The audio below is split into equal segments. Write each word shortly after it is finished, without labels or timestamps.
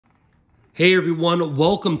Hey everyone,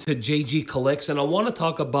 welcome to JG Collects, and I want to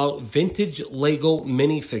talk about vintage Lego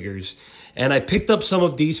minifigures. And I picked up some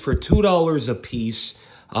of these for $2 a piece.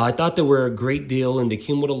 I thought they were a great deal, and they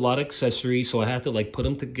came with a lot of accessories, so I had to put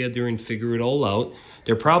them together and figure it all out.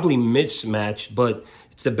 They're probably mismatched, but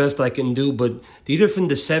it's the best I can do. But these are from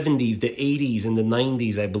the 70s, the 80s, and the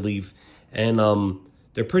 90s, I believe. And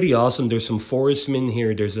they're pretty awesome. There's some Forestmen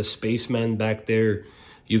here. There's a Spaceman back there.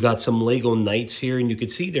 You got some Lego Knights here, and you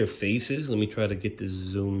could see their faces. Let me try to get this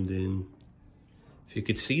zoomed in. If you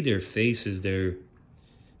could see their faces there,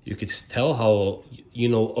 you could tell how,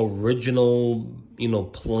 original,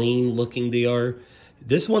 plain looking they are.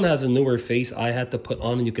 This one has a newer face I had to put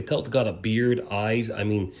on, and you could tell it's got a beard, eyes. I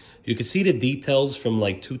mean, you could see the details from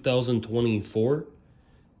 2024.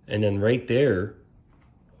 And then right there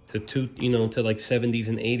to 70s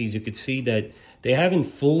and 80s, you could see that they haven't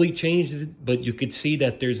fully changed it, but you could see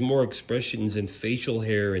that there's more expressions and facial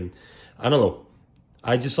hair, and I don't know.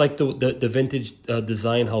 I just like the vintage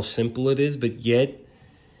design, how simple it is, but yet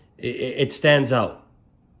it stands out.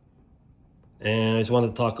 And I just want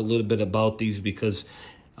to talk a little bit about these because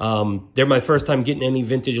they're my first time getting any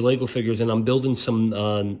vintage Lego figures, and I'm building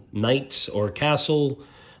some knights or castle.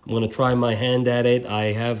 I'm going to try my hand at it. I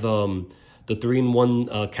have the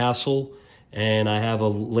 3-in-1 castle. And I have a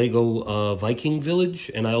Lego Viking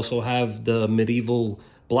village, and I also have the medieval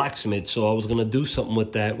blacksmith. So I was going to do something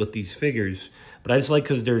with that, with these figures. But I just like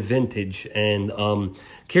because they're vintage. And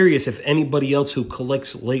curious if anybody else who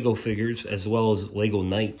collects Lego figures as well as Lego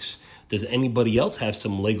Knights, does anybody else have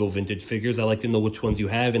some Lego vintage figures? I'd like to know which ones you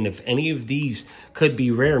have. And if any of these could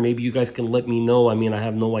be rare, maybe you guys can let me know. I mean, I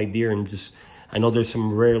have no idea. I know there's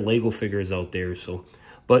some rare Lego figures out there.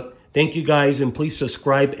 But thank you guys, and please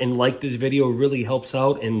subscribe and like this video. It really helps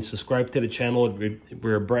out, and subscribe to the channel.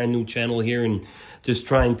 We're a brand new channel here, and just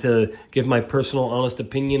trying to give my personal honest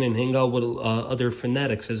opinion and hang out with other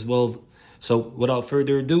fanatics as well. So without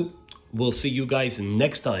further ado, we'll see you guys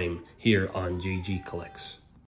next time here on JG Collects.